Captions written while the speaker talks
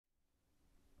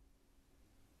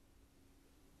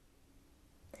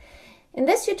In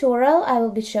this tutorial, I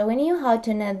will be showing you how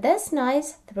to knit this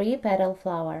nice 3-petal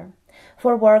flower.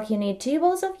 For work, you need 2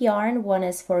 balls of yarn. One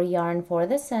is for yarn for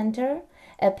the center,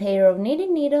 a pair of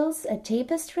knitting needles, a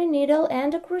tapestry needle,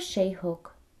 and a crochet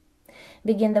hook.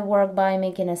 Begin the work by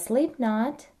making a slip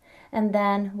knot, and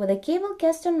then with a cable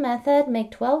cast on method,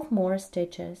 make 12 more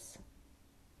stitches.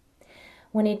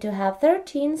 We need to have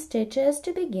 13 stitches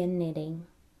to begin knitting.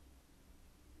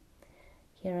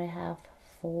 Here I have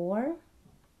 4,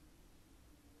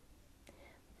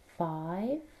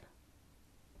 5,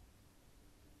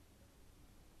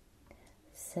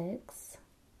 6,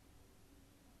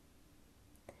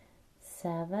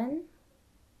 7,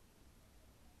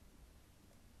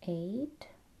 8,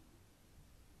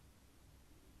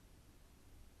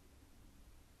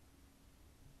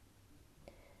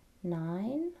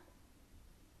 9,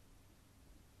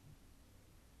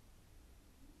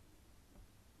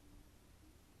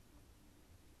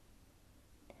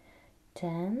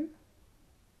 10,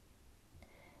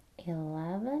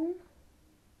 11,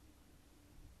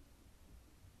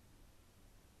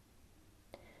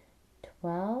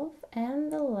 12,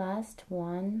 and the last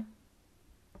one,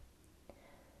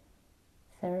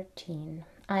 13.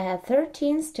 I have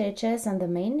 13 stitches on the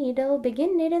main needle.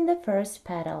 Begin knitting the first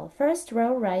petal. First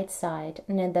row right side.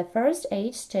 Knit the first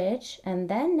 8 stitch and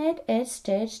then knit each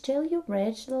stitch till you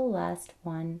reach the last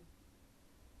one.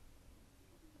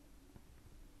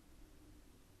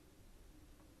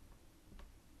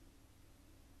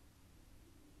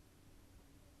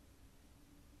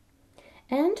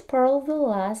 And purl the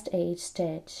last 8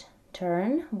 stitch.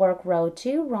 Turn, work row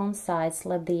 2 wrong side,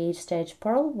 slip the 8 stitch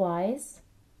purlwise,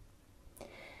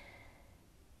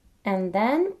 and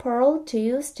then purl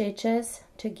 2 stitches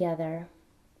together.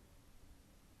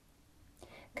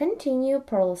 Continue,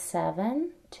 purl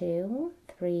 7, 2,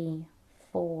 3,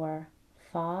 4,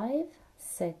 5,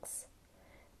 6,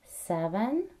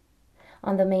 7.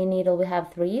 On the main needle we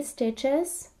have 3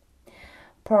 stitches.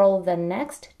 Purl the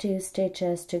next 2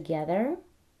 stitches together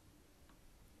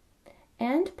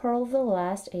and purl the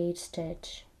last 8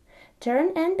 stitch.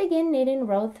 Turn and begin knitting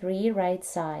row 3 right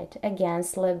side. Again,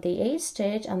 slip the 8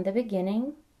 stitch on the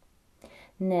beginning.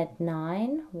 Knit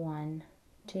 9, 1,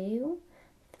 2,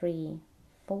 3,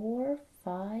 4,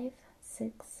 5,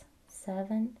 6,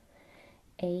 7,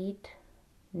 8,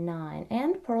 9,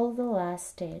 and purl the last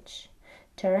stitch.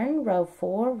 Turn, row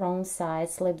 4 wrong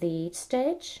side, slip the 8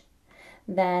 stitch,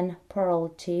 then purl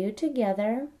 2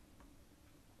 together,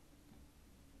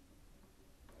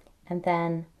 and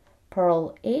then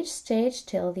purl each stitch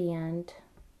till the end.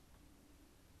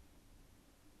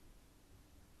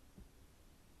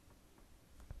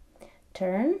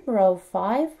 Turn, row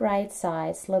 5 right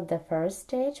side, slip the first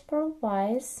stitch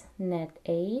purlwise, knit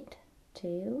 8,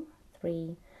 2,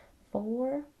 3,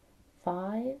 4,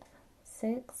 5,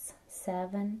 6,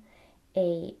 7,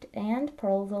 8, and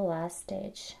purl the last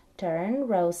stitch. Turn,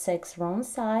 row 6 wrong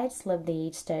side, slip the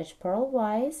 8 stitch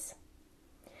purlwise,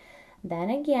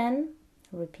 then again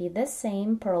repeat the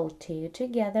same, purl 2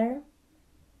 together,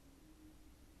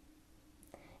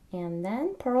 and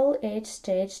then purl each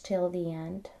stitch till the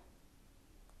end.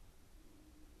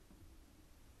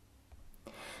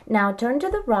 Now turn to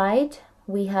the right.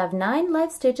 We have 9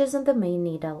 left stitches on the main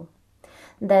needle.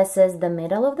 This is the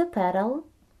middle of the petal.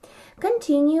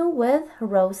 Continue with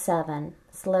row 7.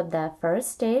 Slip the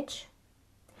first stitch,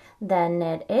 then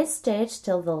knit each stitch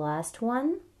till the last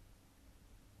one,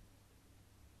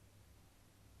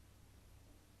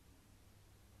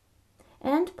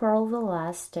 and purl the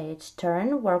last stitch.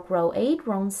 Turn, work row 8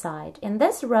 wrong side. In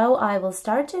this row I will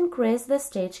start to increase the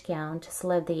stitch count.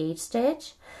 Slip the 8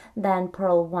 stitch, then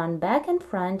purl 1 back and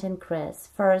front increase.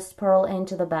 First purl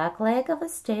into the back leg of a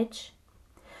stitch.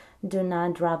 Do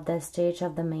not drop the stitch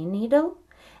of the main needle,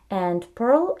 and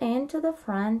purl into the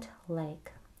front leg.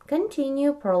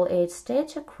 Continue, purl 8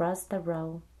 stitch across the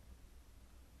row.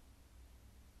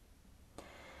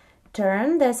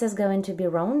 Turn, this is going to be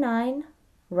row 9.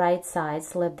 Right side,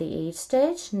 slip the 8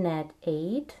 stitch, knit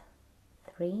 8,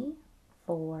 3,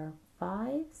 4,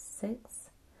 5, 6,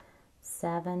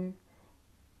 7,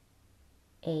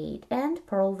 8, and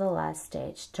purl the last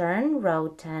stitch. Turn, row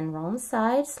 10 wrong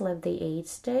side, slip the 8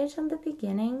 stitch on the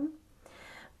beginning,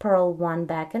 purl 1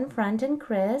 back and front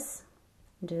increase.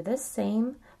 Do the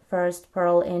same. First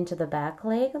purl into the back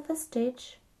leg of a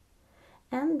stitch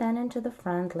and then into the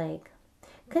front leg.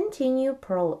 Continue,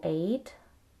 purl 8,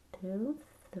 2,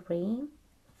 3,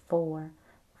 4,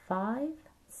 5,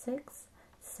 6,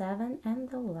 7, and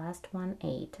the last one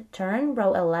 8. Turn,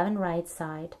 row 11 right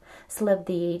side, slip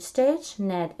the 8 stitch,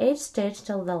 knit 8 stitch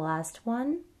till the last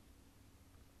one,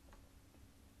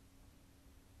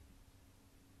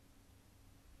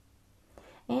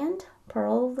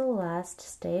 last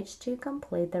stitch to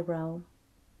complete the row.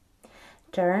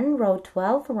 Turn row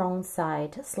 12 wrong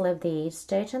side, slip the H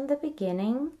stitch in the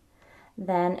beginning,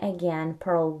 then again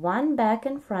purl 1 back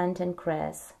and front and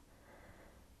crease.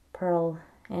 Purl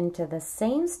into the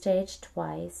same stitch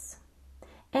twice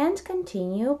and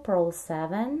continue. Purl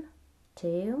 7,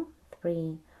 2,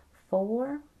 3,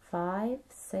 4, 5,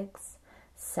 6,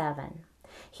 7.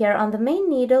 Here on the main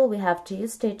needle we have 2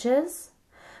 stitches.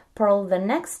 Purl the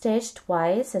next stitch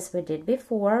twice as we did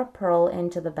before, purl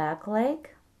into the back leg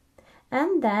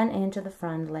and then into the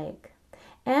front leg,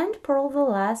 and purl the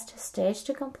last stitch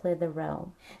to complete the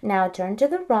row. Now turn to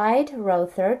the right, row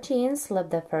 13, slip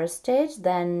the first stitch,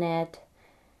 then knit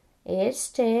each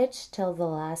stitch till the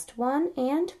last one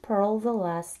and purl the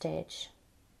last stitch.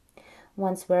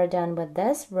 Once we're done with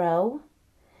this row,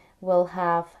 we'll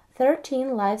have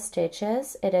 13 live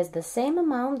stitches. It is the same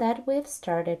amount that we've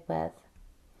started with.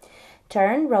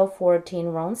 Turn row 14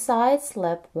 wrong side,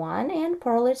 slip 1 and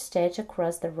purl each stitch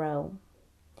across the row.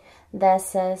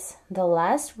 This is the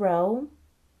last row.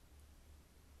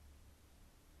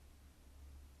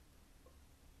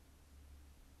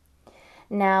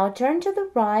 Now turn to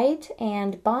the right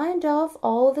and bind off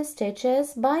all the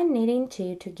stitches by knitting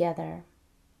 2 together.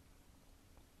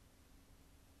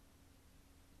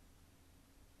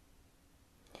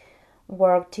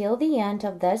 Work till the end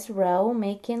of this row,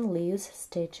 making loose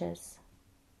stitches.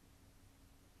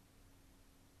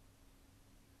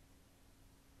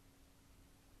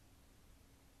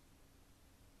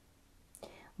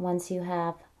 Once you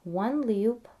have one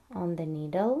loop on the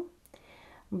needle,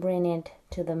 bring it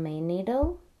to the main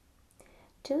needle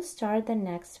to start the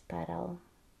next petal.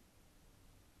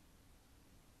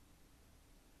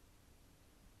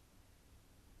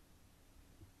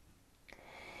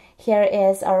 Here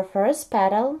is our first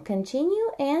petal.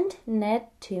 Continue and knit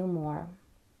 2 more.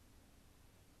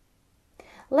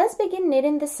 Let's begin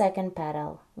knitting the second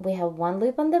petal. We have 1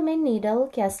 loop on the main needle,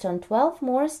 cast on 12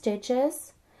 more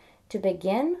stitches to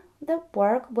begin the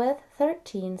work with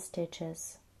 13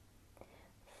 stitches.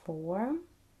 4,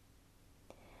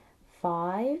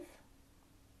 5,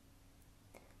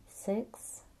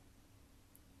 6,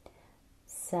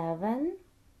 7,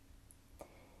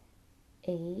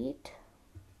 8,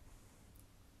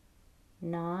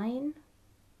 9,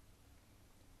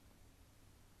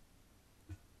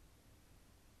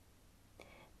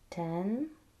 10,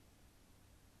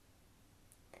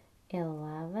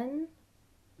 11,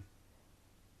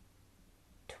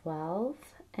 12,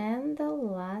 and the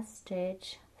last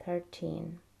stitch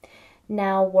 13.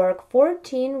 Now work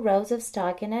 14 rows of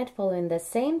stockinette following the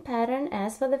same pattern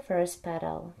as for the first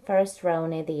petal. First row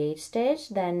knit the H stitch,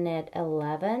 then knit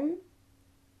 11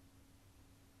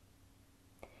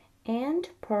 and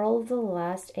purl the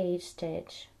last H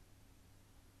stitch.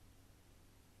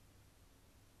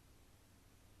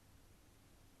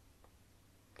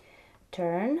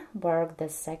 Turn, work the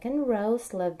second row,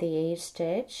 slip the H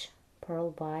stitch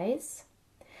purlwise,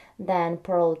 then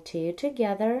purl 2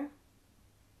 together,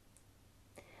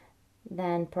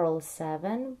 then purl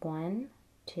 7, 1,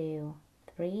 2,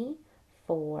 3,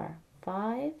 4,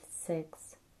 5,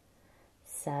 6,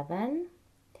 7,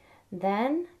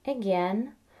 then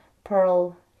again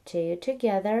purl 2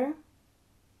 together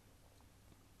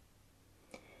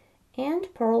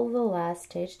and purl the last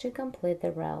stitch to complete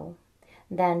the row.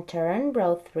 Then turn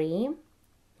row 3,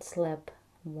 slip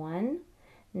 1,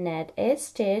 knit each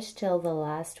stitch till the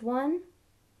last one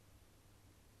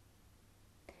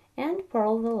and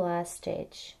purl the last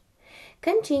stitch.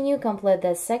 Continue, complete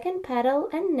the second petal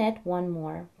and knit 1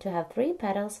 more to have 3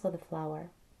 petals for the flower.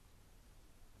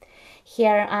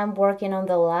 Here I'm working on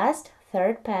the last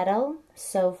third petal.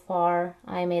 So far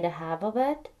I made a half of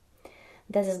it.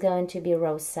 This is going to be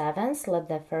row 7, slip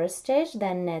the first stitch,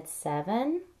 then knit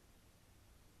 7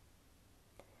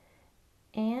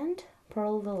 and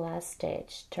purl the last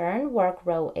stitch. Turn, work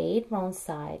row 8 wrong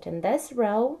side. In this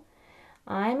row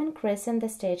I'm increasing the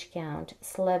stitch count.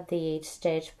 Slip the H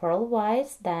stitch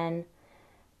purlwise, then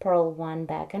purl 1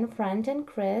 back and front and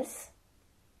crease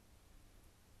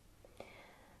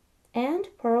and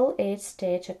purl each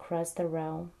stitch across the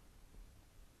row.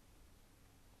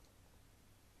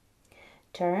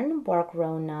 Turn, work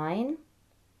row 9,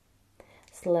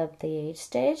 slip the H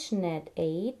stitch, knit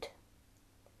 8,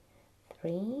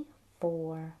 3,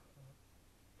 4,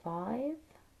 5,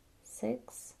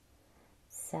 6,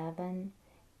 7,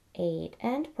 8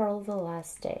 and purl the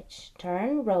last stitch.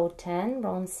 Turn, row 10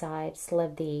 wrong side,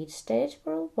 slip the H stitch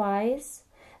purlwise,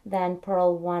 then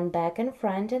purl 1 back and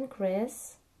front and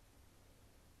crease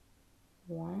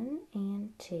 1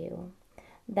 and 2,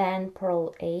 then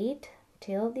purl 8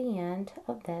 till the end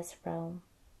of this row.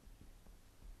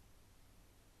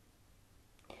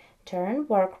 Turn,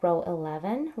 work row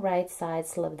 11, right side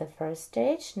slip the first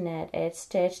stitch, knit each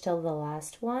stitch till the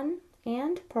last one,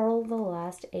 and purl the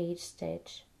last H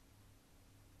stitch.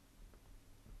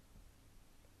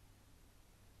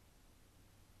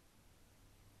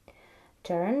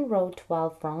 Turn, row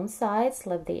 12 wrong side,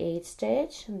 slip the H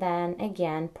stitch, then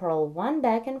again purl 1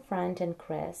 back and front and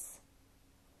crease.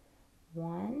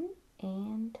 1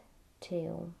 and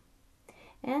 2.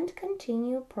 And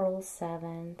continue purl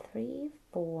 7, 3,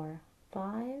 4,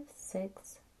 5,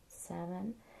 6,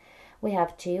 7. We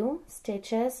have 2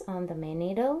 stitches on the main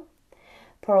needle.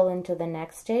 Purl into the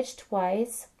next stitch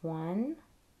twice, 1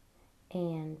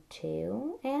 and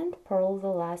 2, and purl the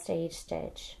last H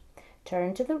stitch.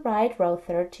 Turn to the right, row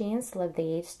 13, slip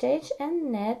the H stitch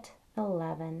and knit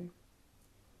 11.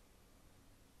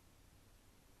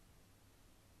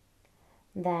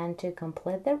 Then to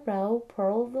complete the row,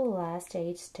 purl the last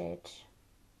H stitch.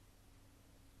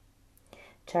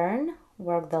 Turn,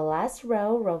 work the last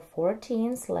row, row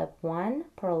 14, slip 1,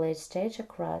 purl H stitch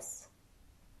across.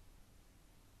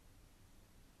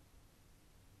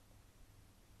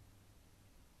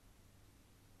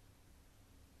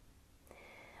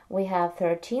 We have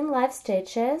 13 live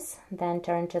stitches, then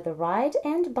turn to the right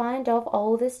and bind off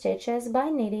all the stitches by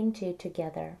knitting 2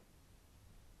 together.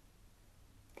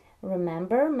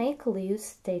 Remember, make loose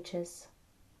stitches.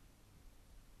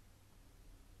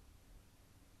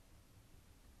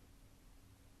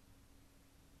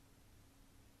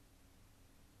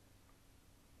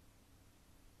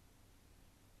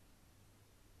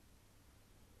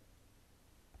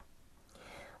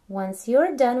 Once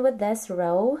you're done with this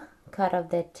row, cut off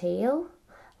the tail,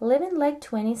 leaving like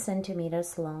 20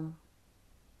 centimeters long.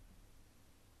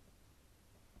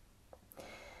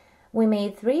 We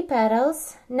made 3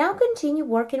 petals. Now continue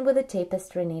working with the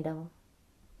tapestry needle.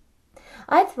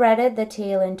 I threaded the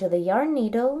tail into the yarn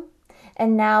needle,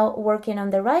 and now working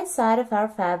on the right side of our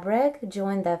fabric,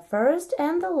 join the first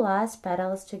and the last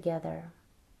petals together.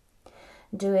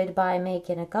 Do it by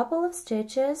making a couple of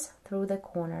stitches through the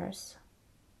corners.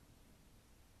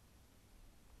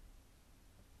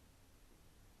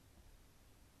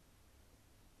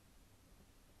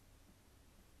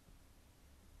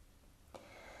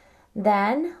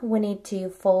 Then we need to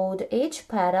fold each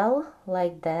petal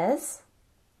like this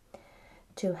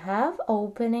to have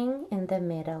opening in the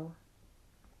middle.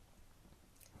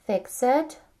 Fix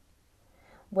it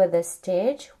with a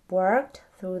stitch worked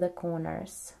through the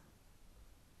corners.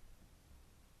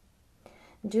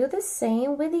 Do the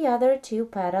same with the other 2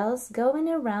 petals going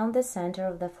around the center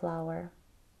of the flower.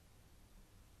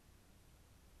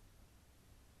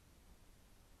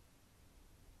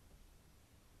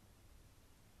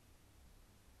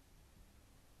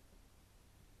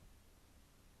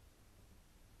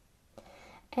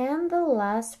 And the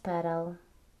last petal.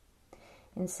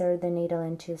 Insert the needle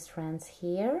in 2 strands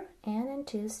here and in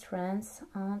 2 strands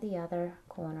on the other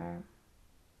corner.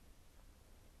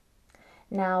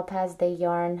 Now pass the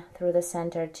yarn through the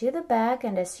center to the back,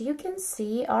 and as you can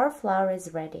see, our flower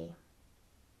is ready.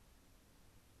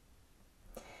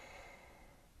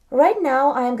 Right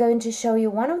now I'm going to show you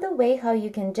one of the ways how you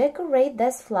can decorate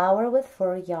this flower with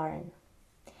fur yarn.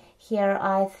 Here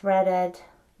I threaded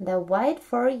the white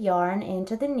fur yarn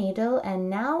into the needle,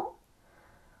 and now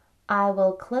I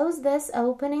will close this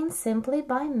opening simply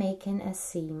by making a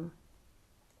seam.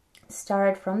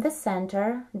 Start from the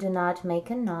center, do not make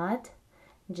a knot,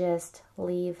 just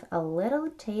leave a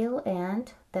little tail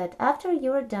end that after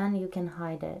you are done you can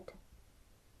hide it.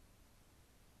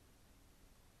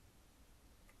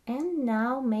 And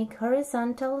now make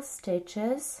horizontal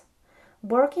stitches,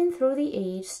 working through the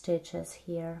H stitches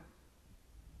here.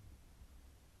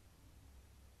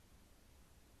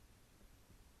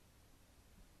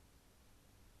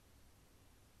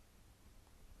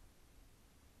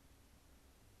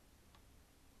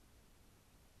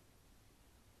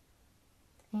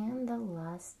 And the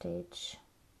last stitch.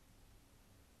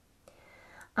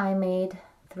 I made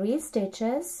 3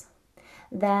 stitches.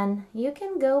 Then you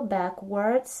can go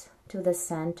backwards to the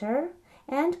center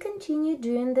and continue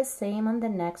doing the same on the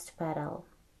next petal.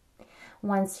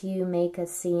 Once you make a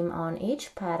seam on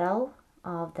each petal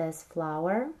of this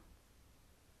flower,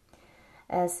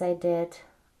 as I did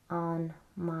on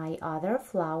my other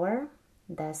flower,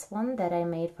 this one that I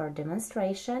made for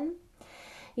demonstration,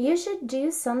 you should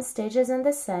do some stitches in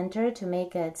the center to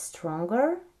make it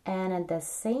stronger, and at the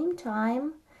same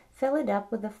time fill it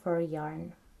up with the fur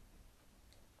yarn.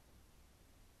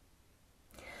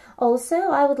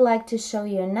 Also, I would like to show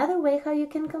you another way how you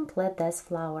can complete this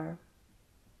flower.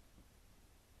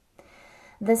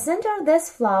 The center of this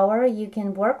flower you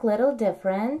can work a little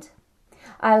different.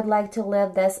 I would like to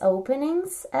leave these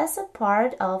openings as a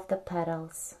part of the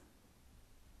petals.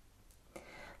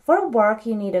 For work,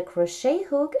 you need a crochet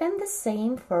hook and the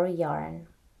same fur yarn.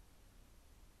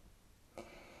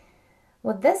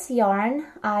 With this yarn,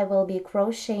 I will be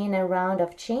crocheting a round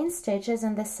of chain stitches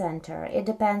in the center. It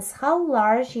depends how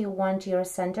large you want your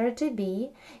center to be.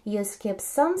 You skip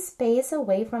some space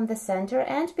away from the center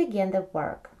and begin the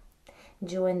work.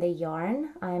 Join the yarn.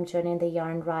 I am joining the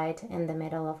yarn right in the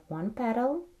middle of one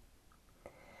petal.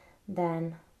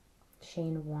 Then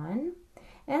chain 1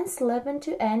 and slip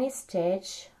into any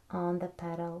stitch on the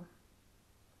petal.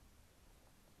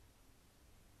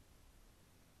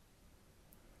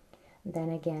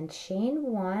 Then again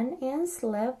chain 1 and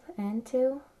slip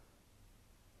into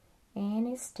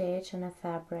any stitch on a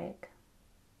fabric.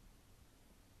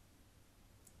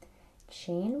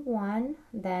 Chain 1,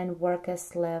 then work a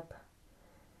slip,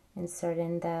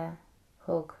 inserting the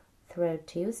hook through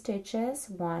 2 stitches,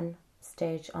 1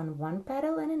 stitch on one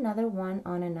petal and another one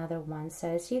on another one. So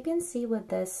as you can see with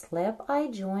this slip, I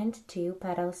joined 2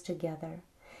 petals together,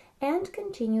 and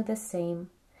continue the same,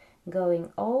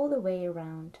 going all the way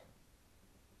around.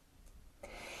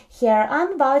 Here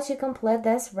I'm about to complete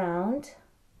this round.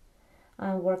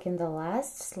 I'm working the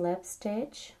last slip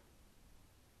stitch,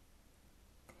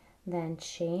 then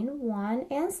chain 1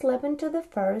 and slip into the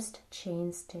first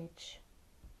chain stitch,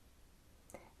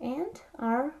 and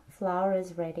our flower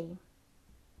is ready.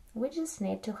 We just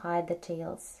need to hide the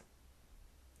tails.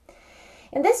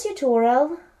 In this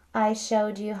tutorial, I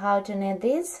showed you how to knit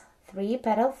these 3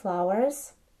 petal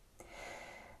flowers.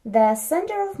 The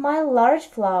center of my large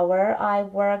flower, I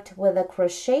worked with a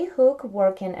crochet hook,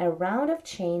 working a round of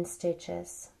chain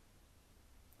stitches.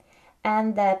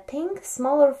 And the pink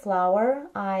smaller flower,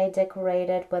 I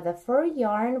decorated with a fur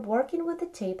yarn, working with a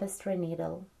tapestry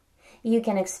needle. You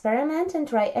can experiment and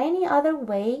try any other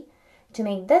way to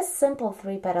make this simple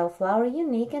 3-petal flower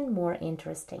unique and more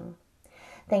interesting.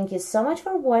 Thank you so much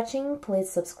for watching.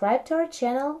 Please subscribe to our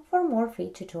channel for more free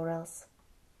tutorials.